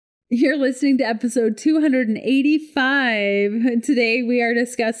You're listening to episode 285. Today we are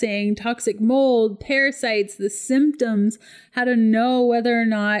discussing toxic mold, parasites, the symptoms, how to know whether or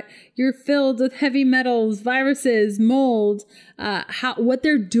not you're filled with heavy metals, viruses, mold, what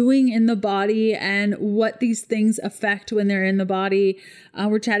they're doing in the body and what these things affect when they're in the body.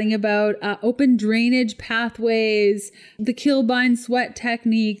 We're chatting about open drainage pathways, the kill, bind, sweat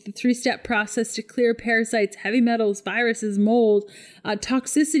technique, the 3-step process to clear parasites, heavy metals, viruses, mold,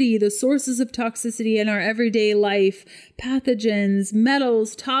 toxicity, the sources of toxicity in our everyday life, pathogens,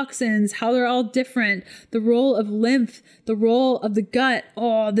 metals, toxins, how they're all different, the role of lymph, the role of the gut.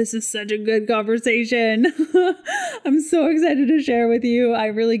 Oh, this is such a good conversation. I'm so excited to share with you. I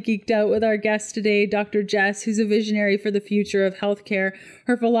really geeked out with our guest today, Dr. Jess, who's a visionary for the future of healthcare.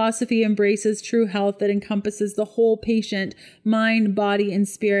 Her philosophy embraces true health that encompasses the whole patient, mind, body, and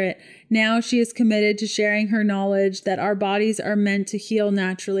spirit. Now she is committed to sharing her knowledge that our bodies are meant to heal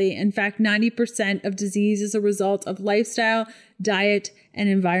naturally. In fact, 90% of disease is a result of lifestyle, diet, and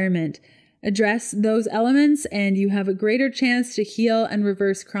environment. Address those elements and you have a greater chance to heal and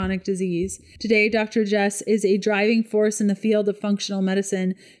reverse chronic disease. Today, Dr. Jess is a driving force in the field of functional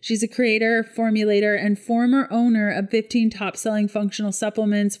medicine. She's a creator, formulator, and former owner of 15 top-selling functional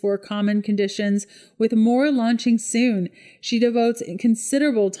supplements for common conditions, with more launching soon. She devotes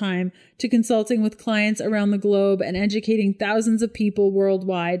considerable time to consulting with clients around the globe and educating thousands of people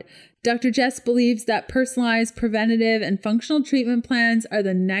worldwide. Dr. Jess believes that personalized, preventative, and functional treatment plans are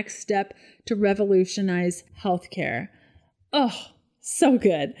the next step to revolutionize healthcare. Oh, so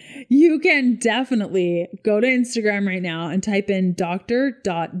good. You can definitely go to Instagram right now and type in dr.jess.md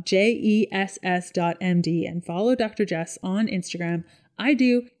and follow Dr. Jess on Instagram. I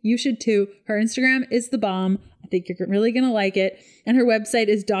do. You should too. Her Instagram is the bomb. I think you're really going to like it. And her website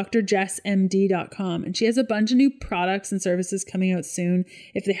is drjessmd.com. And she has a bunch of new products and services coming out soon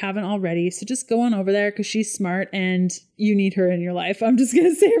if they haven't already. So just go on over there because she's smart and you need her in your life. I'm just going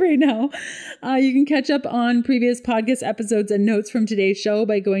to say it right now. You can catch up on previous podcast episodes and notes from today's show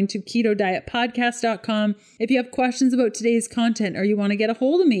by going to ketodietpodcast.com. If you have questions about today's content or you want to get a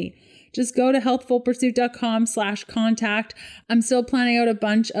hold of me, just go to healthfulpursuit.com/contact. I'm still planning out a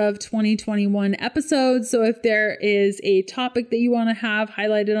bunch of 2021 episodes. So if there is a topic that you want to have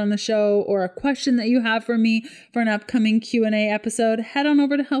highlighted on the show or a question that you have for me for an upcoming Q&A episode, head on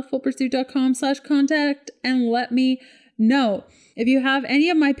over to healthfulpursuit.com/contact and let me know. If you have any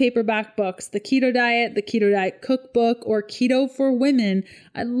of my paperback books, The Keto Diet, The Keto Diet Cookbook, or Keto for Women,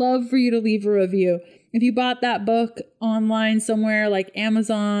 I'd love for you to leave a review. If you bought that book online somewhere like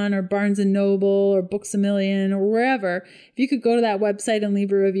Amazon or Barnes & Noble or Books A Million or wherever, if you could go to that website and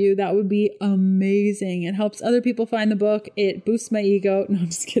leave a review, that would be amazing. It helps other people find the book. It boosts my ego. No, I'm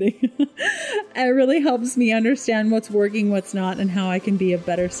just kidding. It really helps me understand what's working, what's not, and how I can be of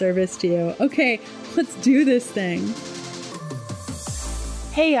better service to you. Okay, let's do this thing.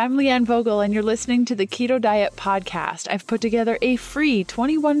 Hey, I'm Leanne Vogel, and you're listening to the Keto Diet Podcast. I've put together a free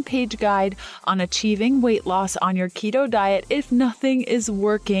 21-page guide on achieving weight loss on your keto diet if nothing is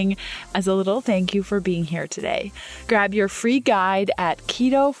working, as a little thank you for being here today. Grab your free guide at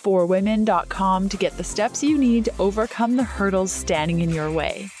ketoforwomen.com to get the steps you need to overcome the hurdles standing in your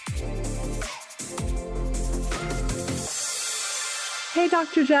way. Hey,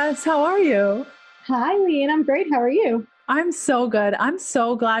 Dr. Jess, how are you? Hi, Leanne. I'm great. How are you? I'm so good. I'm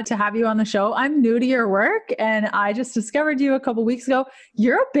so glad to have you on the show. I'm new to your work and I just discovered you a couple weeks ago.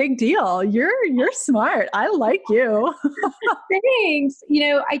 You're a big deal. You're smart. I like you. Thanks.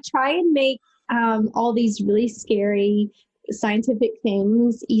 I try and make all these really scary scientific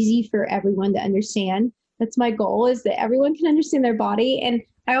things easy for everyone to understand. That's my goal, is that everyone can understand their body. And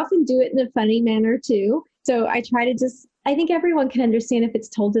I often do it in a funny manner too. So I try to I think everyone can understand if it's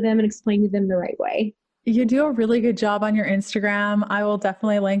told to them and explained to them the right way. You do a really good job on your Instagram. I will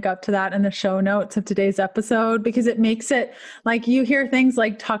definitely link up to that in the show notes of today's episode, because it makes it like you hear things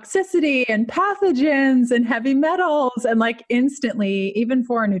like toxicity and pathogens and heavy metals, and like instantly, even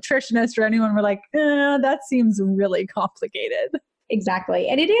for a nutritionist or anyone, we're like, that seems really complicated. Exactly.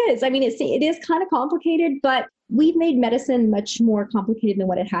 And it is. I mean, it is kind of complicated, but we've made medicine much more complicated than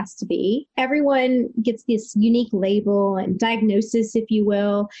what it has to be. Everyone gets this unique label and diagnosis, if you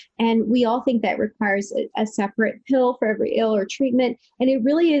will, and we all think that requires a separate pill for every ill or treatment. And it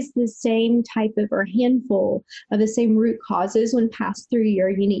really is the same type of, or handful of the same root causes. When passed through your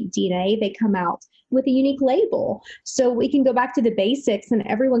unique DNA, they come out with a unique label. So we can go back to the basics and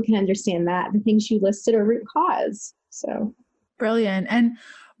everyone can understand that. The things you listed are root cause. So brilliant. And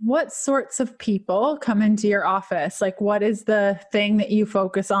what sorts of people come into your office? Like, what is the thing that you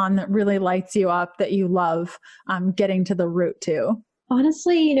focus on that really lights you up, that you love getting to the root to?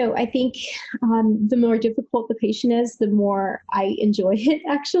 Honestly, I think the more difficult the patient is, the more I enjoy it,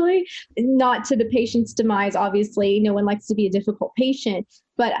 actually. Not to the patient's demise, obviously. No one likes to be a difficult patient,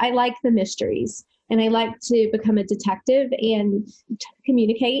 but I like the mysteries. And I like to become a detective and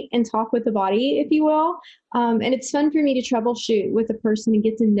communicate and talk with the body, if you will. And it's fun for me to troubleshoot with a person and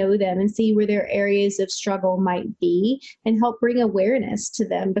get to know them and see where their areas of struggle might be and help bring awareness to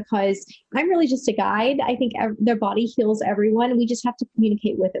them, because I'm really just a guide. I think their body heals everyone. We just have to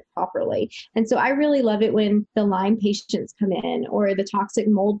communicate with it properly. And so I really love it when the Lyme patients come in, or the toxic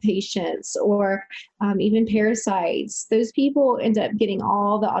mold patients, or even parasites. Those people end up getting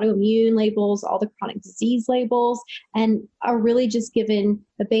all the autoimmune labels, all the chronic disease labels, and are really just given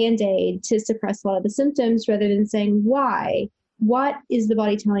a Band-Aid to suppress a lot of the symptoms rather than saying, why? What is the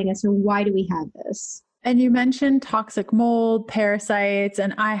body telling us, and why do we have this? And you mentioned toxic mold, parasites,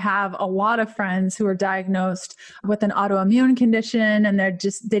 and I have a lot of friends who are diagnosed with an autoimmune condition and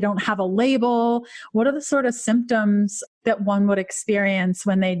they don't have a label. What are the sort of symptoms that one would experience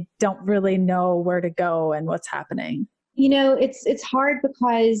when they don't really know where to go and what's happening? It's hard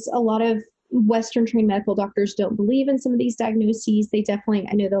because a lot of Western trained medical doctors don't believe in some of these diagnoses. They definitely,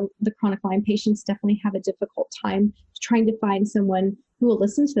 I know the chronic Lyme patients definitely have a difficult time trying to find someone who will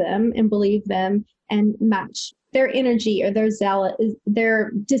listen to them and believe them and match their energy or their zeal,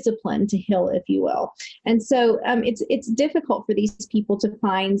 their discipline to heal, if you will. And so it's difficult for these people to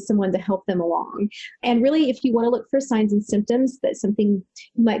find someone to help them along. And really, if you want to look for signs and symptoms that something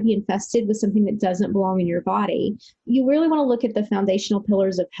might be infested with something that doesn't belong in your body, you really want to look at the foundational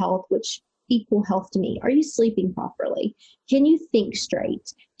pillars of health, which equal health to me. Are you sleeping properly? Can you think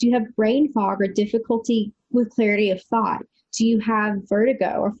straight? Do you have brain fog or difficulty with clarity of thought? Do you have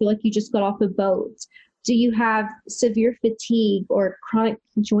vertigo or feel like you just got off a boat? Do you have severe fatigue or chronic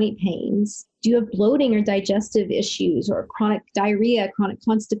joint pains? Do you have bloating or digestive issues or chronic diarrhea, chronic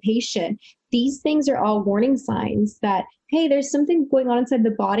constipation? These things are all warning signs that, hey, there's something going on inside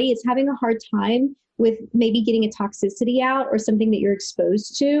the body. It's having a hard time with maybe getting a toxicity out or something that you're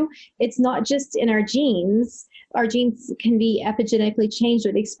exposed to. It's not just in our genes. Our genes can be epigenetically changed,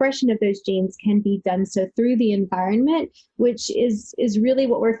 or the expression of those genes can be done so through the environment, which is really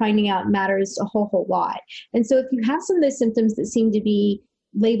what we're finding out matters a whole lot. And so if you have some of those symptoms that seem to be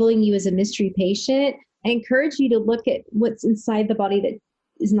labeling you as a mystery patient, I encourage you to look at what's inside the body that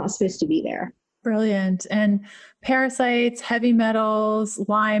is not supposed to be there. Brilliant. And parasites, heavy metals,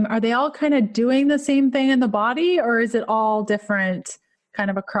 Lyme, are they all kind of doing the same thing in the body, or is it all different kind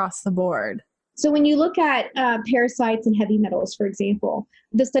of across the board? So when you look at parasites and heavy metals, for example,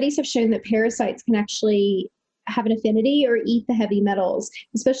 the studies have shown that parasites can actually have an affinity or eat the heavy metals,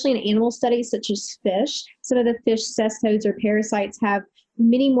 especially in animal studies such as fish. Some of the fish cestodes or parasites have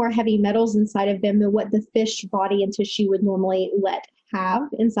many more heavy metals inside of them than what the fish body and tissue would normally let have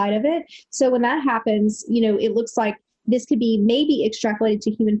inside of it. So when that happens, it looks like this could be maybe extrapolated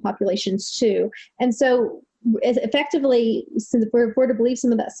to human populations too. And so effectively, since if we're to believe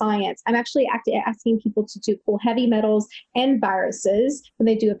some of that science, I'm actually asking people to pull heavy metals and viruses when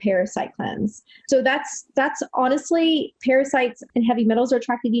they do a parasite cleanse. So that's honestly, parasites and heavy metals are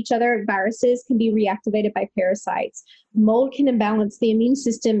attracted to each other. Viruses can be reactivated by parasites. Mold can imbalance the immune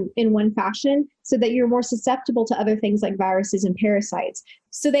system in one fashion so that you're more susceptible to other things like viruses and parasites.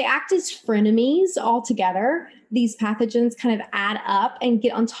 So they act as frenemies all together. These pathogens kind of add up and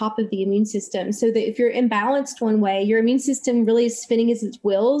get on top of the immune system, so that if you're imbalanced one way, your immune system really is spinning as its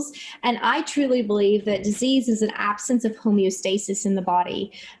wills. And I truly believe that disease is an absence of homeostasis in the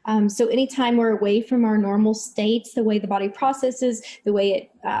body. So anytime we're away from our normal states, the way the body processes, the way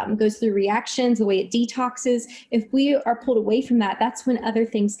it goes through reactions, the way it detoxes, if we are pulled away from that, that's when other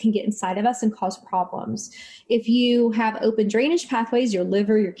things can get inside of us and cause problems. If you have open drainage pathways, your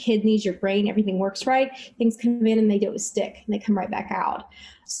liver, your kidneys, your brain, everything works right, things come in and they do a stick and they come right back out.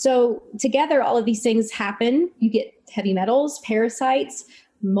 So together, all of these things happen. You get heavy metals, parasites,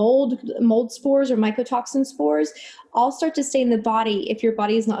 mold spores or mycotoxin spores all start to stay in the body if your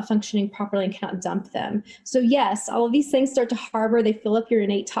body is not functioning properly and cannot dump them. So yes, all of these things start to harbor, they fill up your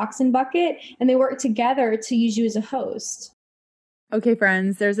innate toxin bucket, and they work together to use you as a host. Okay,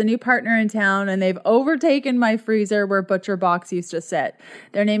 friends, there's a new partner in town and they've overtaken my freezer where Butcher Box used to sit.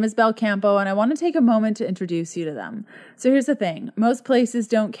 Their name is Belcampo, and I want to take a moment to introduce you to them. So here's the thing. Most places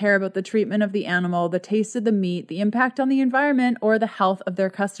don't care about the treatment of the animal, the taste of the meat, the impact on the environment, or the health of their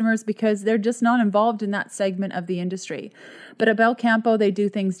customers because they're just not involved in that segment of the industry. But at Belcampo, they do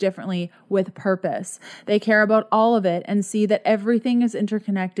things differently with purpose. They care about all of it and see that everything is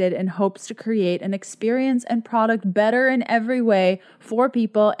interconnected in hopes to create an experience and product better in every way for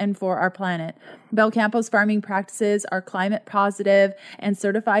people and for our planet. Belcampo's farming practices are climate positive and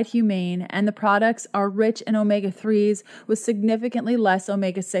certified humane, and the products are rich in omega-3s with significantly less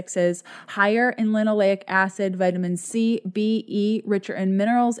omega-6s, higher in linoleic acid, vitamin C, B, E, richer in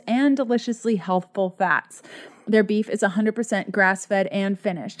minerals, and deliciously healthful fats. Their beef is 100% grass-fed and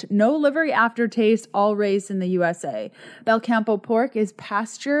finished. No livery aftertaste, all raised in the USA. Belcampo pork is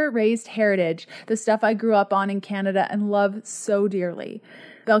pasture-raised heritage, the stuff I grew up on in Canada and love so dearly.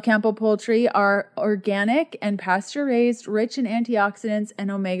 Belcampo poultry are organic and pasture-raised, rich in antioxidants and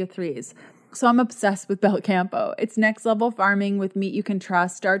omega-3s. So I'm obsessed with Belcampo. It's next level farming with meat you can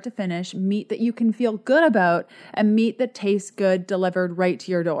trust, start to finish, meat that you can feel good about, and meat that tastes good delivered right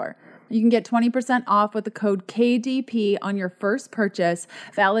to your door. You can get 20% off with the code KDP on your first purchase,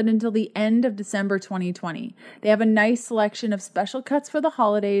 valid until the end of December 2020. They have a nice selection of special cuts for the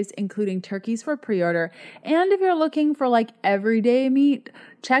holidays, including turkeys for pre-order. And if you're looking for like everyday meat,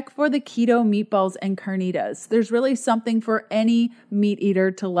 check for the keto meatballs and carnitas. There's really something for any meat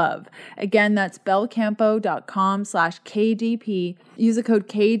eater to love. Again, that's belcampo.com/KDP. Use the code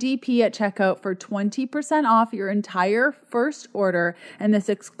KDP at checkout for 20% off your entire first order, and this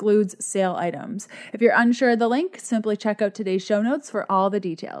excludes sale items. If you're unsure of the link, simply check out today's show notes for all the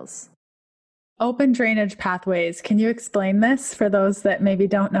details. Open drainage pathways. Can you explain this for those that maybe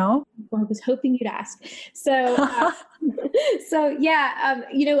don't know? Well, I was hoping you'd ask. So,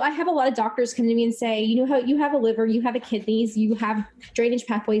 I have a lot of doctors come to me and say, how you have a liver, you have a kidneys, you have drainage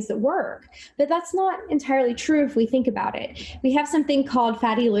pathways that work. But that's not entirely true if we think about it. We have something called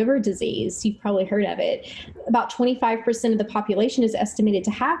fatty liver disease. You've probably heard of it. About 25% of the population is estimated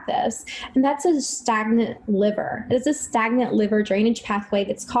to have this. And that's a stagnant liver. It's a stagnant liver drainage pathway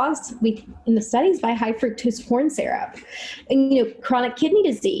that's caused in the studies by high fructose corn syrup. And, chronic kidney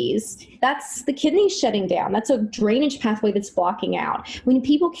disease, that's the kidneys shutting down. That's a drainage pathway that's blocking out. When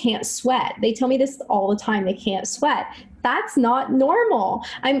people can't sweat, they tell me this all the time, they can't sweat. That's not normal.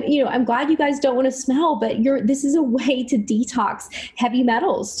 I'm glad you guys don't want to smell, but this is a way to detox heavy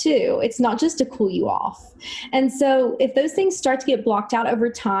metals too. It's not just to cool you off. And so if those things start to get blocked out over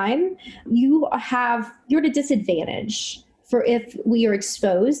time, you're at a disadvantage for if we are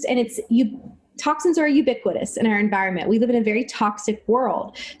exposed, and toxins are ubiquitous in our environment. We live in a very toxic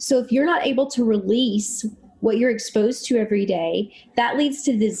world. So if you're not able to release what you're exposed to every day, that leads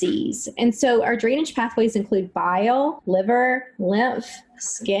to disease. And so our drainage pathways include bile, liver, lymph,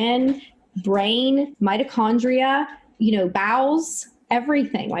 skin, brain, mitochondria, bowels,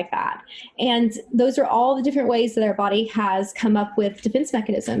 everything like that. And those are all the different ways that our body has come up with defense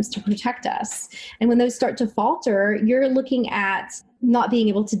mechanisms to protect us. And when those start to falter, you're looking at not being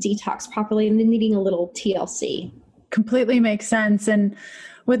able to detox properly and then needing a little TLC. Completely makes sense. And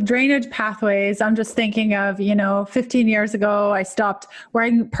with drainage pathways, I'm just thinking of, 15 years ago, I stopped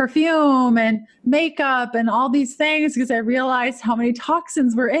wearing perfume and makeup and all these things because I realized how many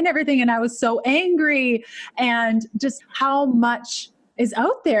toxins were in everything. And I was so angry and just how much is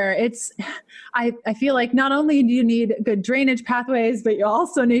out there. I feel like not only do you need good drainage pathways, but you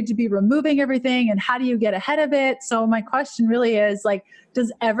also need to be removing everything. And how do you get ahead of it? So my question really is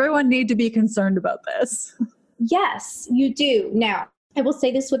does everyone need to be concerned about this? Yes, you do. Now, I will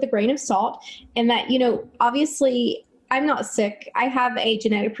say this with a grain of salt, and that, obviously I'm not sick. I have a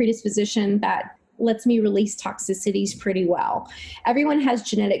genetic predisposition that lets me release toxicities pretty well. Everyone has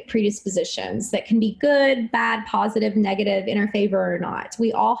genetic predispositions that can be good, bad, positive, negative, in our favor or not.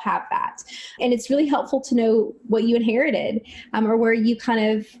 We all have that. And it's really helpful to know what you inherited, or where you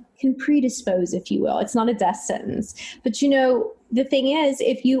kind of can predispose, if you will. It's not a death sentence. But the thing is,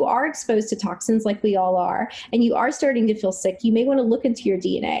 if you are exposed to toxins like we all are, and you are starting to feel sick, you may want to look into your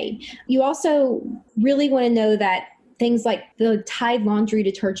DNA. You also really want to know that things like the Tide laundry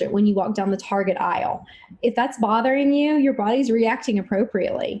detergent, when you walk down the Target aisle, if that's bothering you, your body's reacting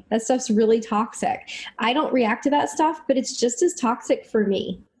appropriately. That stuff's really toxic. I don't react to that stuff, but it's just as toxic for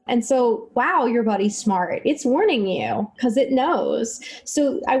me. And so, wow, your body's smart. It's warning you because it knows.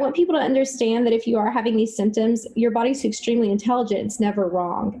 So I want people to understand that if you are having these symptoms, your body's extremely intelligent. It's never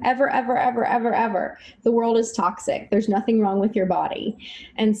wrong. Ever, ever, ever, ever, ever. The world is toxic. There's nothing wrong with your body.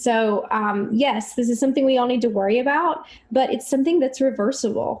 And so, yes, this is something we all need to worry about, but it's something that's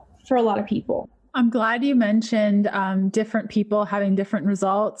reversible for a lot of people. I'm glad you mentioned different people having different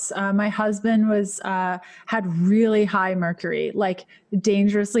results. My husband had really high mercury, like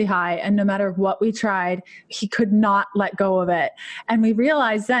dangerously high. And no matter what we tried, he could not let go of it. And we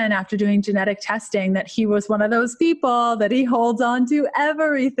realized then after doing genetic testing that he was one of those people that he holds on to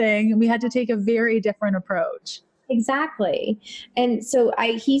everything. We had to take a very different approach. Exactly. And so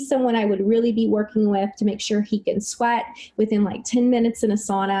he's someone I would really be working with to make sure he can sweat within like 10 minutes in a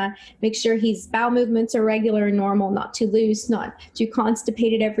sauna, make sure his bowel movements are regular and normal, not too loose, not too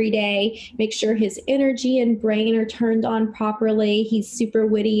constipated every day, make sure his energy and brain are turned on properly. He's super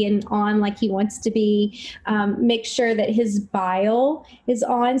witty and on like he wants to be. Make sure that his bile is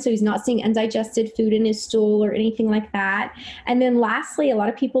on, so he's not seeing undigested food in his stool or anything like that. And then lastly, a lot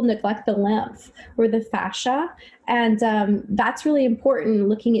of people neglect the lymph or the fascia. And that's really important,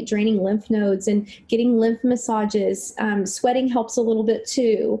 looking at draining lymph nodes and getting lymph massages. Sweating helps a little bit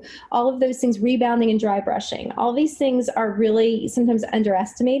too. All of those things, rebounding and dry brushing. All these things are really sometimes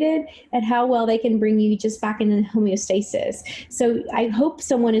underestimated at how well they can bring you just back into homeostasis. So I hope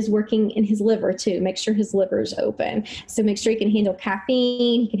someone is working in his liver too. Make sure his liver is open. So make sure he can handle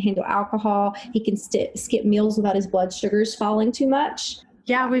caffeine, he can handle alcohol, he can skip meals without his blood sugars falling too much.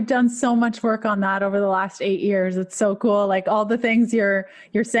 Yeah, we've done so much work on that over the last 8 years. It's so cool. Like all the things you're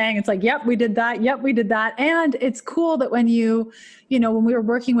saying, it's like, yep, we did that. Yep, we did that. And it's cool that when when we were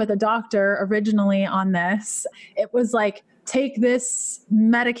working with a doctor originally on this, it was like, take this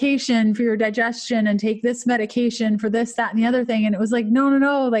medication for your digestion and take this medication for this, that, and the other thing. And it was like,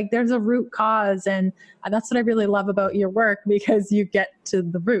 no, like there's a root cause. And that's what I really love about your work, because you get to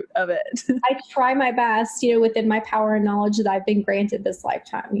the root of it. I try my best, within my power and knowledge that I've been granted this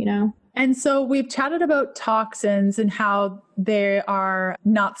lifetime. And so we've chatted about toxins and how they are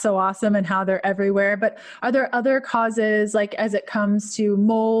not so awesome and how they're everywhere. But are there other causes, like as it comes to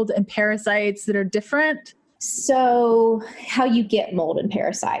mold and parasites, that are different? So how you get mold and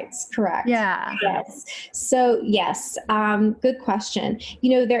parasites, correct? Yeah. Yes. So yes, good question.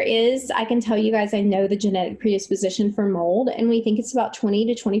 I can tell you guys, I know the genetic predisposition for mold, and we think it's about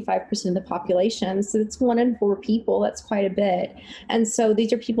 20 to 25% of the population. So it's 1 in 4 people. That's quite a bit. And so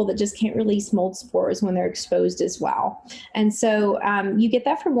these are people that just can't release mold spores when they're exposed as well. And so you get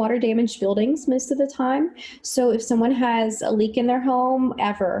that from water damaged buildings most of the time. So if someone has a leak in their home,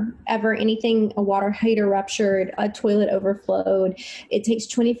 ever anything, a water heater rupture, a toilet overflowed, it takes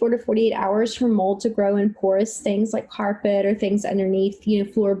 24 to 48 hours for mold to grow in porous things like carpet or things underneath,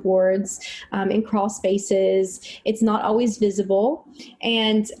 floorboards, in crawl spaces. It's not always visible.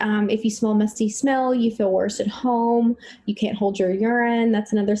 And if you smell musty smell, you feel worse at home, you can't hold your urine,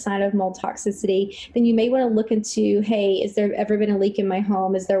 that's another sign of mold toxicity. Then you may want to look into, hey, is there ever been a leak in my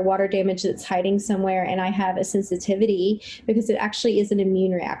home? Is there water damage that's hiding somewhere and I have a sensitivity? Because it actually is an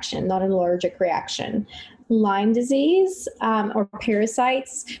immune reaction, not an allergic reaction. Lyme disease or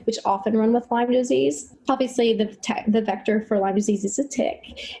parasites, which often run with Lyme disease. Obviously, the vector for Lyme disease is a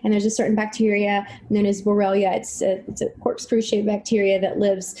tick, and there's a certain bacteria known as Borrelia. It's a corkscrew-shaped bacteria that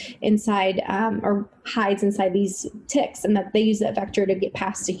lives inside or hides inside these ticks, and that they use that vector to get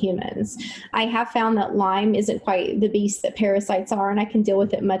passed to humans. I have found that Lyme isn't quite the beast that parasites are, and I can deal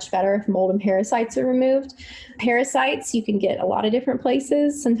with it much better if mold and parasites are removed. Parasites, you can get a lot of different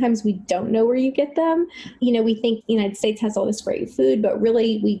places. Sometimes we don't know where you get them. We think the United States has all this great food, but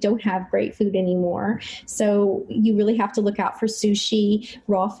really we don't have great food anymore. So you really have to look out for sushi,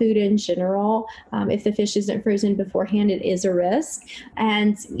 raw food in general. If the fish isn't frozen beforehand, it is a risk.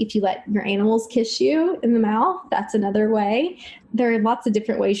 And if you let your animals kiss you in the mouth, that's another way. There are lots of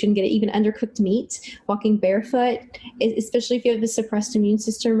different ways you can get it, even undercooked meat, walking barefoot, especially if you have a suppressed immune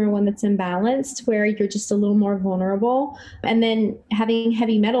system or one that's imbalanced where you're just a little more vulnerable. And then having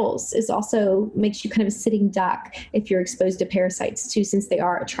heavy metals makes you kind of a sitting duck if you're exposed to parasites too, since they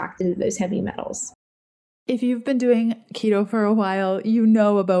are attracted to those heavy metals. If you've been doing keto for a while, you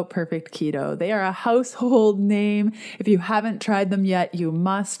know about Perfect Keto. They are a household name. If you haven't tried them yet, you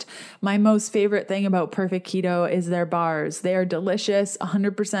must. My most favorite thing about Perfect Keto is their bars. They are delicious,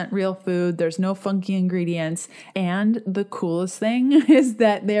 100% real food. There's no funky ingredients. And the coolest thing is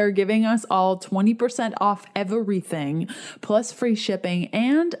that they are giving us all 20% off everything, plus free shipping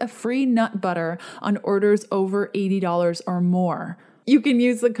and a free nut butter on orders over $80 or more. You can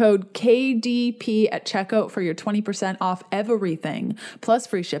use the code KDP at checkout for your 20% off everything, plus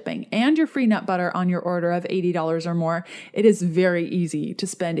free shipping and your free nut butter on your order of $80 or more. It is very easy to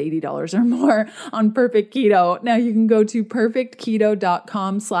spend $80 or more on Perfect Keto. Now you can go to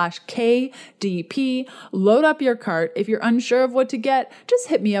perfectketo.com/KDP, load up your cart. If you're unsure of what to get, just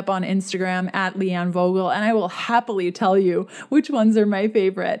hit me up on Instagram at Leanne Vogel and I will happily tell you which ones are my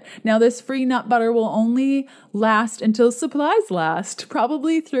favorite. Now this free nut butter will only last until supplies last. test,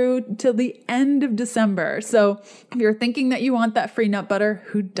 probably through till the end of December. So if you're thinking that you want that free nut butter,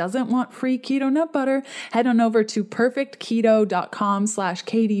 who doesn't want free keto nut butter? Head on over to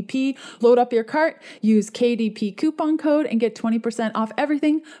perfectketo.com/KDP, load up your cart, use KDP coupon code and get 20% off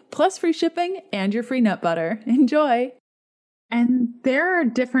everything, plus free shipping and your free nut butter. Enjoy. And there are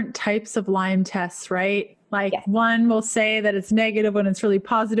different types of Lyme tests, right? Like one will say that it's negative when it's really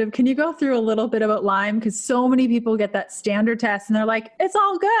positive. Can you go through a little bit about Lyme? Because so many people get that standard test and they're like, it's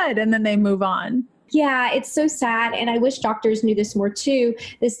all good. And then they move on. Yeah, it's so sad. And I wish doctors knew this more too.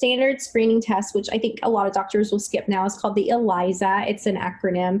 The standard screening test, which I think a lot of doctors will skip now, is called the ELISA. It's an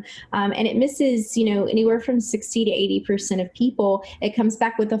acronym. And it misses, anywhere from 60 to 80% of people. It comes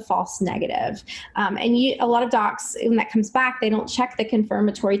back with a false negative. And a lot of docs, when that comes back, they don't check the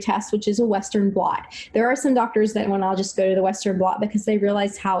confirmatory test, which is a Western blot. There are some doctors that I'll just go to the Western blot because they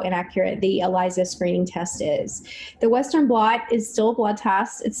realize how inaccurate the ELISA screening test is. The Western blot is still a blood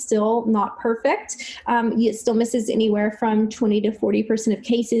test. It's still not perfect. It still misses anywhere from 20 to 40% of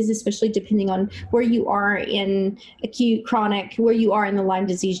cases, especially depending on where you are in acute, chronic, where you are in the Lyme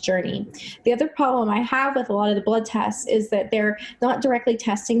disease journey. The other problem I have with a lot of the blood tests is that they're not directly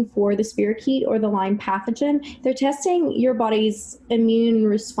testing for the spirochete or the Lyme pathogen. They're testing your body's immune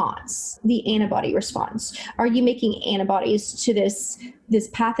response, the antibody response. Are you making antibodies to this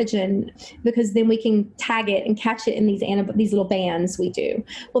pathogen? Because then we can tag it and catch it in these little bands we do.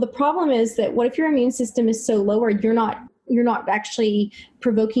 Well, the problem is that what if your immune system is so lowered, you're not actually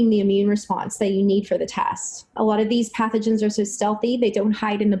provoking the immune response that you need for the test. A lot of these pathogens are so stealthy, they don't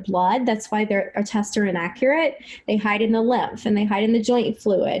hide in the blood. That's why our tests are inaccurate. They hide in the lymph, and they hide in the joint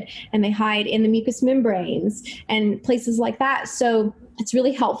fluid, and they hide in the mucous membranes and places like that. So it's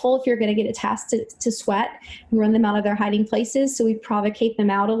really helpful if you're going to get a test to sweat and run them out of their hiding places. So we provocate them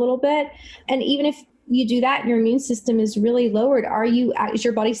out a little bit. And even if you do that, your immune system is really lowered. Is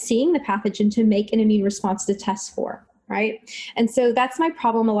your body seeing the pathogen to make an immune response to test for? Right. And so that's my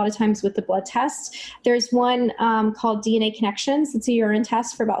problem a lot of times with the blood test. There's one called DNA Connections. It's a urine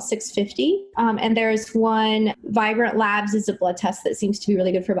test for about $650. And there's one, Vibrant Labs is a blood test that seems to be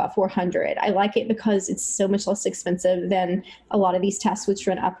really good for about $400. I like it because it's so much less expensive than a lot of these tests, which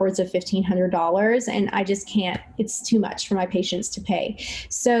run upwards of $1,500. And I just can't, it's too much for my patients to pay.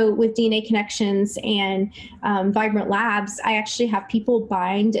 So with DNA Connections and Vibrant Labs, I actually have people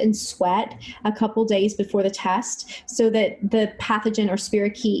bind and sweat a couple days before the test, so that the pathogen or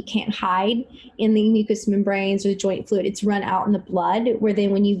spirochete can't hide in the mucous membranes or the joint fluid. It's run out in the blood, where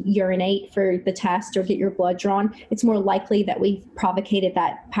then when you urinate for the test or get your blood drawn, it's more likely that we've provocated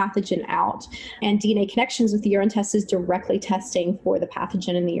that pathogen out. And DNA Connections with the urine test is directly testing for the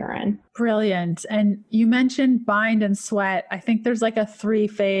pathogen in the urine. Brilliant. And you mentioned bind and sweat. I think there's like a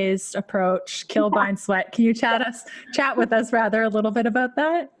 3-phased approach, kill, bind, sweat. Can you chat with us rather a little bit about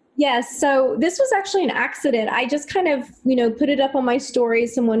that? Yes. So this was actually an accident. I just kind of, put it up on my story.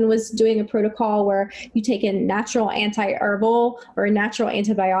 Someone was doing a protocol where you take a natural anti-herbal or a natural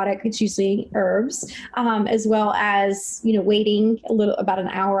antibiotic. It's usually herbs, as well as, waiting about an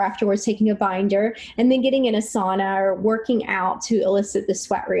hour afterwards, taking a binder, and then getting in a sauna or working out to elicit the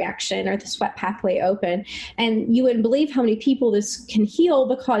sweat reaction or the sweat pathway open. And you wouldn't believe how many people this can heal,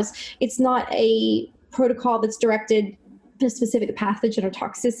 because it's not a protocol that's directed a specific pathogen or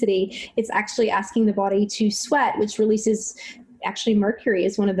toxicity. It's actually asking the body to sweat, which releases, actually mercury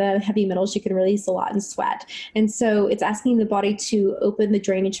is one of the heavy metals you can release a lot in sweat. And so it's asking the body to open the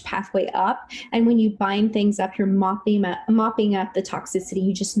drainage pathway up. And when you bind things up, you're mopping up the toxicity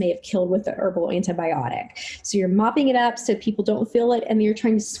you just may have killed with the herbal antibiotic. So you're mopping it up so people don't feel it, and you're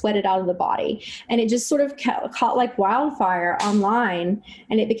trying to sweat it out of the body. And it just sort of caught like wildfire online,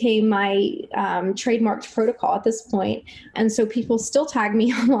 and it became my trademarked protocol at this point. And so people still tag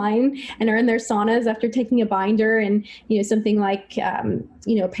me online and are in their saunas after taking a binder and, something like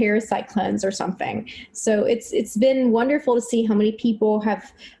parasite cleanse or something. So it's been wonderful to see how many people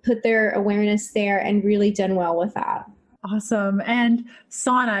have put their awareness there and really done well with that. Awesome. And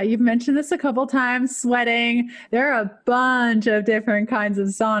sauna, you've mentioned this a couple times, sweating. There are a bunch of different kinds of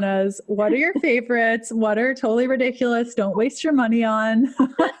saunas. What are your favorites? What are totally ridiculous? Don't waste your money on.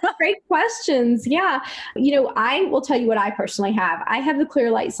 Great questions. Yeah. I will tell you what I personally have. I have the Clear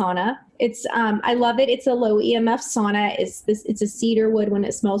Light sauna. It's, I love it. It's a low EMF sauna. It's a cedar wood when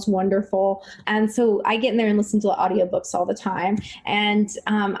it smells wonderful. And so I get in there and listen to audiobooks all the time. And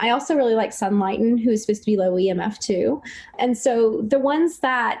I also really like Sunlighten, who's supposed to be low EMF too. And so the ones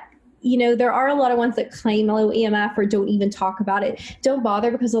that, there are a lot of ones that claim low EMF or don't even talk about it. Don't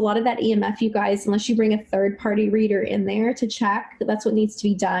bother, because a lot of that EMF, you guys, unless you bring a third-party reader in there to check, that's what needs to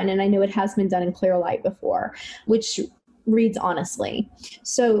be done. And I know it has been done in Clear Light before, which reads honestly.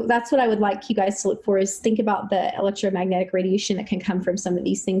 So that's what I would like you guys to look for, is think about the electromagnetic radiation that can come from some of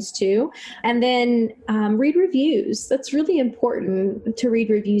these things too. And then read reviews. That's really important, to read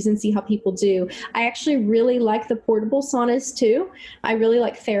reviews and see how people do. I actually really like the portable saunas too. I really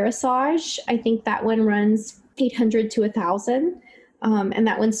like Therasage. I think that one runs 800 to 1,000. And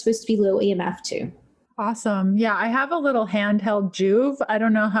that one's supposed to be low EMF too. Awesome. Yeah, I have a little handheld Juve. I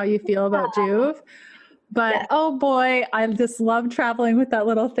don't know how you feel about Juve, but oh boy, I just love traveling with that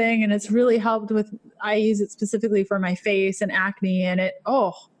little thing. And it's really helped with, I use it specifically for my face and acne, and it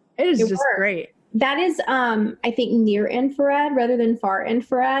is just great. That is, I think, near infrared rather than far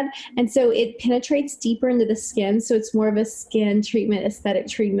infrared. And so it penetrates deeper into the skin. So it's more of a skin treatment, aesthetic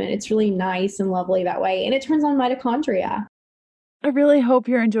treatment. It's really nice and lovely that way. And it turns on mitochondria. I really hope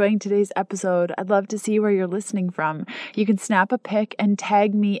you're enjoying today's episode. I'd love to see where you're listening from. You can snap a pic and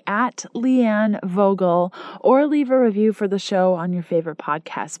tag me at Leanne Vogel, or leave a review for the show on your favorite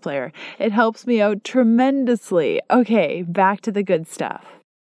podcast player. It helps me out tremendously. Okay, back to the good stuff.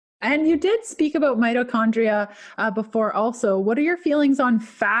 And you did speak about mitochondria before also. What are your feelings on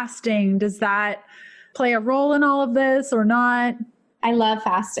fasting? Does that play a role in all of this or not? I love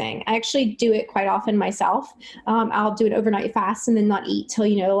fasting. I actually do it quite often myself. I'll do an overnight fast and then not eat till,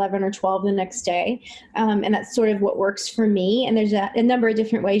 11 or 12 the next day. And that's sort of what works for me. And there's a number of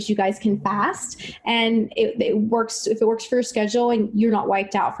different ways you guys can fast. And it works. If it works for your schedule and you're not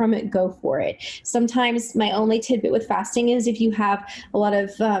wiped out from it, go for it. Sometimes my only tidbit with fasting is if you have a lot of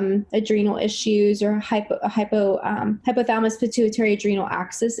adrenal issues or hypothalamus pituitary adrenal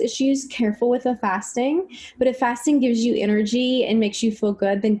axis issues, careful with the fasting. But if fasting gives you energy and makes you feel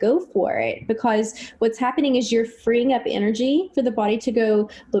good, then go for it, because what's happening is you're freeing up energy for the body to go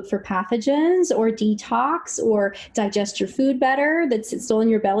look for pathogens or detox or digest your food better that's still in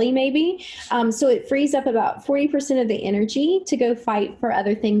your belly maybe. So it frees up about 40% of the energy to go fight for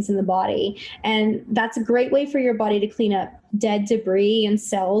other things in the body. And that's a great way for your body to clean up dead debris and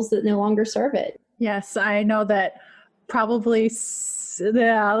cells that no longer serve it. Yes, I know that probably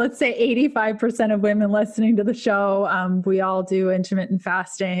let's say 85% of women listening to the show, we all do intermittent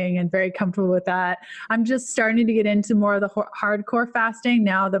fasting and very comfortable with that. I'm just starting to get into more of the hardcore fasting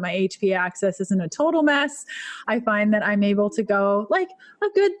now that my HPA access isn't a total mess. I find that I'm able to go like a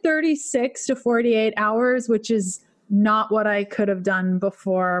good 36 to 48 hours, which is not what I could have done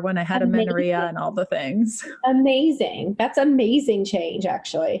before when I had amenorrhea and all the things. Amazing. That's amazing change,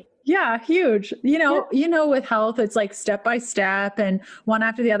 actually. Yeah, huge. With health, it's like step by step and one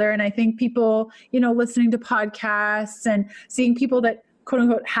after the other. And I think people, listening to podcasts and seeing people that quote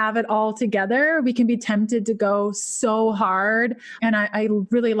unquote have it all together, we can be tempted to go so hard. And I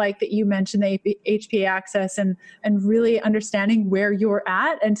really like that you mentioned the HPA access and really understanding where you're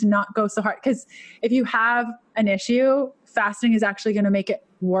at and to not go so hard. Because if you have an issue, fasting is actually going to make it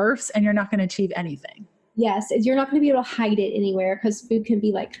worse and you're not going to achieve anything. Yes, you're not going to be able to hide it anywhere, because food can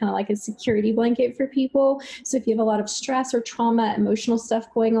be kind of like a security blanket for people. So if you have a lot of stress or trauma, emotional stuff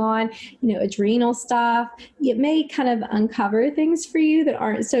going on, adrenal stuff, it may kind of uncover things for you that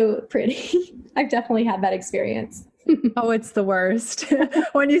aren't so pretty. I've definitely had that experience. Oh, it's the worst.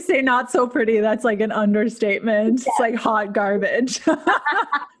 When you say not so pretty, that's like an understatement. Yes. It's like hot garbage.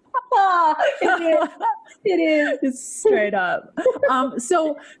 It is. It's straight up.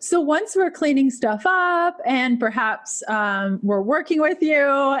 So once we're cleaning stuff up and perhaps we're working with you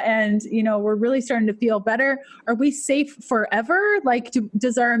and, we're really starting to feel better, are we safe forever? Like,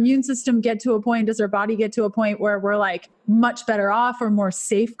 does our immune system get to a point, does our body get to a point where we're like much better off or more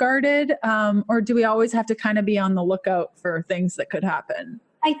safeguarded? Or do we always have to kind of be on the lookout for things that could happen?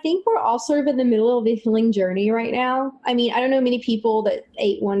 I think we're all sort of in the middle of a healing journey right now. I mean, I don't know many people that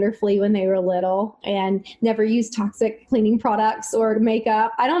ate wonderfully when they were little and never used toxic cleaning products or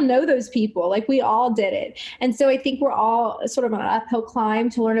makeup. I don't know those people. Like, we all did it. And so I think we're all sort of on an uphill climb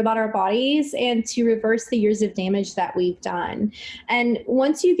to learn about our bodies and to reverse the years of damage that we've done. And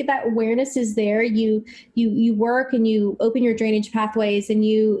once you get that awareness is there, you work and you open your drainage pathways and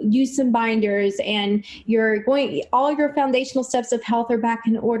you use some binders and all your foundational steps of health are back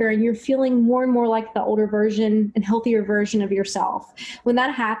in order, and you're feeling more and more like the older version and healthier version of yourself. When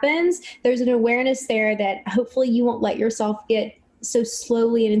that happens, there's an awareness there that hopefully you won't let yourself get so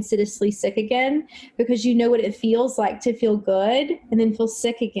slowly and insidiously sick again, because you know what it feels like to feel good and then feel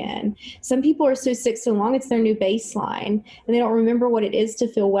sick again. Some people are so sick so long, it's their new baseline, and they don't remember what it is to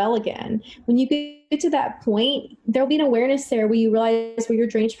feel well again. When you get to that point, there'll be an awareness there where you realize where your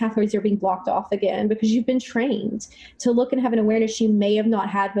drainage pathways are being blocked off again, because you've been trained to look and have an awareness you may have not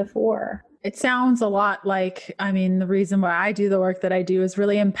had before. It sounds a lot like, I mean, the reason why I do the work that I do is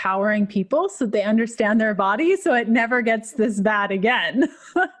really empowering people so they understand their body so it never gets this bad again.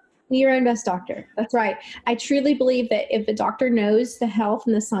 Be your own best doctor. That's right. I truly believe that if a doctor knows the health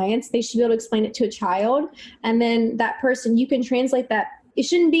and the science, they should be able to explain it to a child. And then that person, you can translate that. It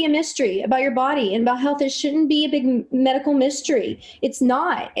shouldn't be a mystery about your body and about health. It shouldn't be a big medical mystery. It's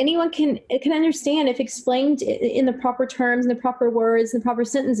not. Anyone can understand if explained in the proper terms, in the proper words, in the proper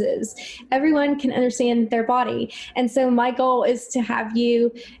sentences. Everyone can understand their body. And so my goal is to have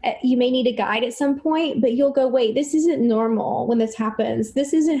you may need a guide at some point, but you'll go, wait, this isn't normal when this happens.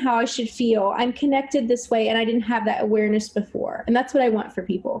 This isn't how I should feel. I'm connected this way and I didn't have that awareness before. And that's what I want for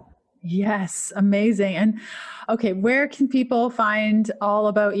people. Yes. Amazing. And okay, where can people find all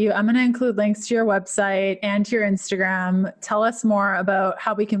about you? I'm going to include links to your website and to your Instagram. Tell us more about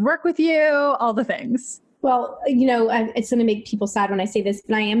how we can work with you, all the things. Well, it's going to make people sad when I say this,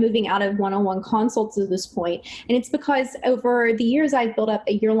 but I am moving out of one-on-one consults at this point. And it's because over the years, I've built up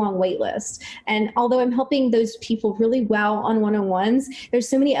a year-long wait list. And although I'm helping those people really well on one-on-ones, there's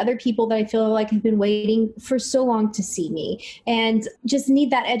so many other people that I feel like have been waiting for so long to see me and just need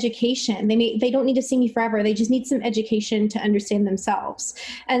that education. They don't need to see me forever. They just need some education to understand themselves.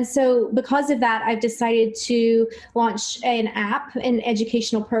 And so because of that, I've decided to launch an app, an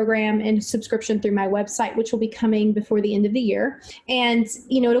educational program and subscription through my website, which will be coming before the end of the year. And,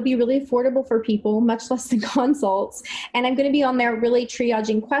 it'll be really affordable for people, much less than consults. And I'm going to be on there really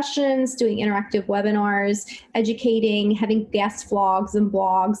triaging questions, doing interactive webinars, educating, having guest vlogs and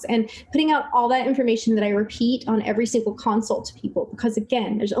blogs, and putting out all that information that I repeat on every single consult to people. Because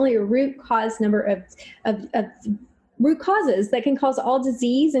again, there's only a root cause number of root causes that can cause all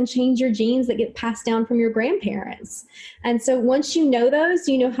disease and change your genes that get passed down from your grandparents. And so once you know those,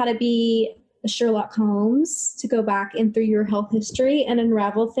 you know how to be Sherlock Holmes to go back and through your health history and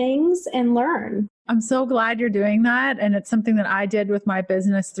unravel things and learn. I'm so glad you're doing that. And it's something that I did with my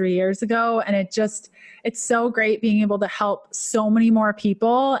business 3 years ago. And it's so great being able to help so many more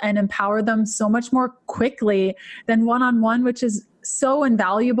people and empower them so much more quickly than one-on-one, which is so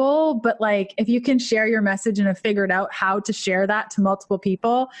invaluable. But like, if you can share your message and have figured out how to share that to multiple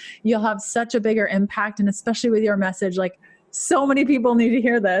people, you'll have such a bigger impact. And especially with your message, like, so many people need to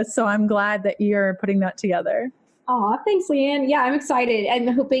hear this. So I'm glad that you're putting that together. Oh, thanks, Leanne. Yeah, I'm excited. I'm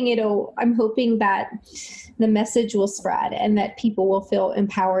hoping that the message will spread and that people will feel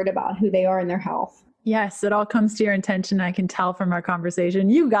empowered about who they are in their health. Yes, it all comes to your intention. I can tell from our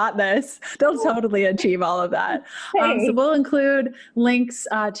conversation. You got this. They'll totally achieve all of that. Hey. So we'll include links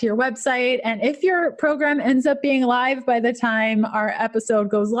to your website. And if your program ends up being live by the time our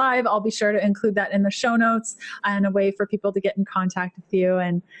episode goes live, I'll be sure to include that in the show notes and a way for people to get in contact with you.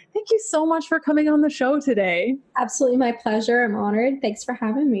 And thank you so much for coming on the show today. Absolutely my pleasure. I'm honored. Thanks for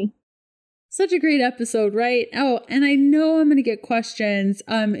having me. Such a great episode, right? Oh, and I know I'm going to get questions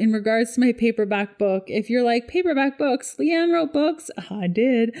in regards to my paperback book. If you're like, paperback books, Leanne wrote books. I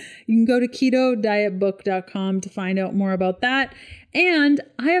did. You can go to ketodietbook.com to find out more about that. And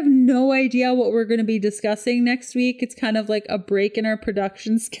I have no idea what we're going to be discussing next week. It's kind of like a break in our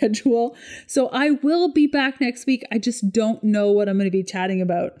production schedule. So I will be back next week. I just don't know what I'm going to be chatting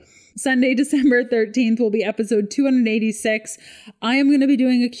about. Sunday, December 13th will be episode 286. I am going to be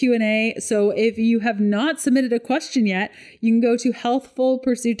doing a Q&A. So if you have not submitted a question yet, you can go to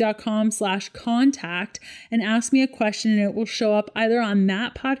healthfulpursuit.com/contact and ask me a question, and it will show up either on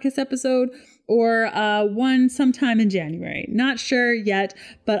that podcast episode or one sometime in January. Not sure yet,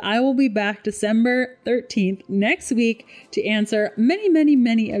 but I will be back December 13th next week to answer many, many,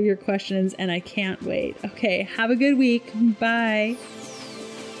 many of your questions, and I can't wait. Okay, have a good week. Bye.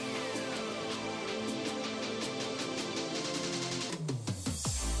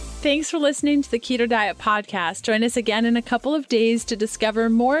 Thanks for listening to the Keto Diet Podcast. Join us again in a couple of days to discover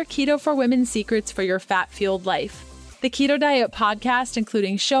more Keto for Women secrets for your fat-fueled life. The Keto Diet Podcast,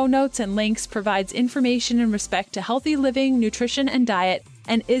 including show notes and links, provides information in respect to healthy living, nutrition, and diet,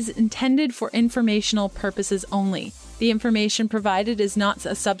 and is intended for informational purposes only. The information provided is not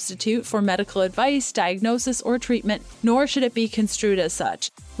a substitute for medical advice, diagnosis, or treatment, nor should it be construed as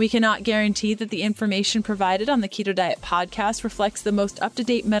such. We cannot guarantee that the information provided on the Keto Diet Podcast reflects the most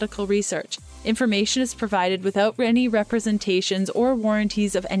up-to-date medical research. Information is provided without any representations or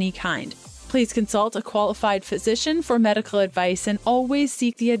warranties of any kind. Please consult a qualified physician for medical advice and always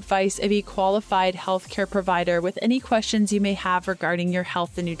seek the advice of a qualified healthcare provider with any questions you may have regarding your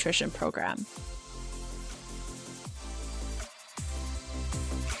health and nutrition program.